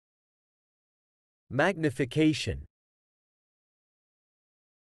Magnification.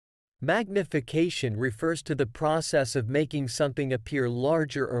 Magnification refers to the process of making something appear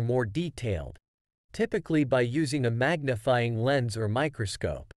larger or more detailed, typically by using a magnifying lens or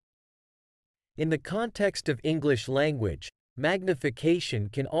microscope. In the context of English language, magnification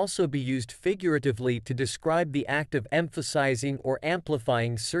can also be used figuratively to describe the act of emphasizing or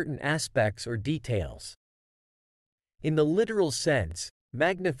amplifying certain aspects or details. In the literal sense,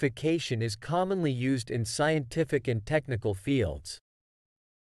 magnification is commonly used in scientific and technical fields.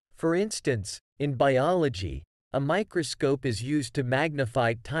 For instance, in biology, a microscope is used to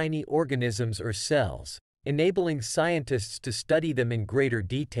magnify tiny organisms or cells, enabling scientists to study them in greater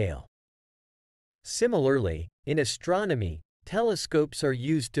detail. Similarly, in astronomy, telescopes are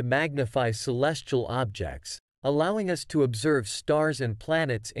used to magnify celestial objects, allowing us to observe stars and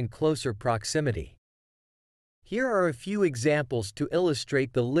planets in closer proximity. Here are a few examples to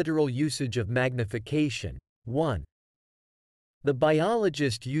illustrate the literal usage of magnification. 1. The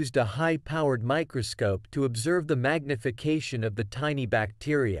biologist used a high-powered microscope to observe the magnification of the tiny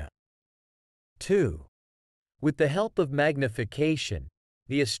bacteria. 2. With the help of magnification,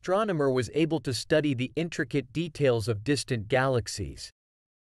 the astronomer was able to study the intricate details of distant galaxies.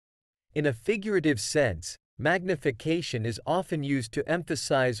 In a figurative sense, magnification is often used to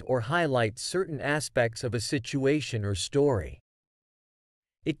emphasize or highlight certain aspects of a situation or story.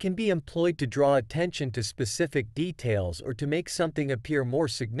 It can be employed to draw attention to specific details or to make something appear more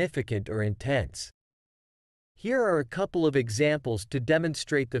significant or intense. Here are a couple of examples to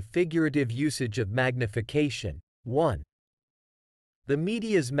demonstrate the figurative usage of magnification. 1. The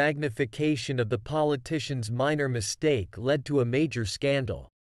media's magnification of the politician's minor mistake led to a major scandal.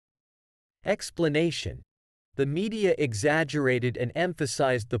 Explanation: the media exaggerated and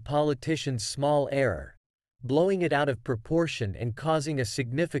emphasized the politician's small error, blowing it out of proportion and causing a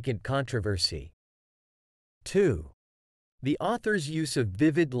significant controversy. 2. The author's use of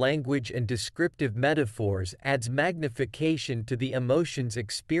vivid language and descriptive metaphors adds magnification to the emotions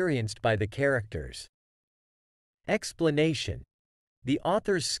experienced by the characters. Explanation: the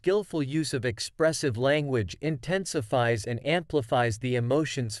author's skillful use of expressive language intensifies and amplifies the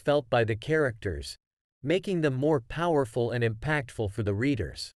emotions felt by the characters, making them more powerful and impactful for the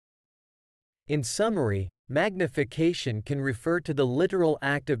readers. In summary, magnification can refer to the literal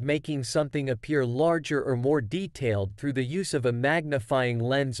act of making something appear larger or more detailed through the use of a magnifying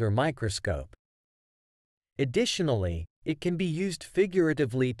lens or microscope. Additionally, it can be used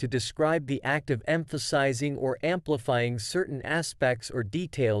figuratively to describe the act of emphasizing or amplifying certain aspects or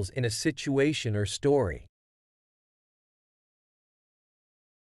details in a situation or story.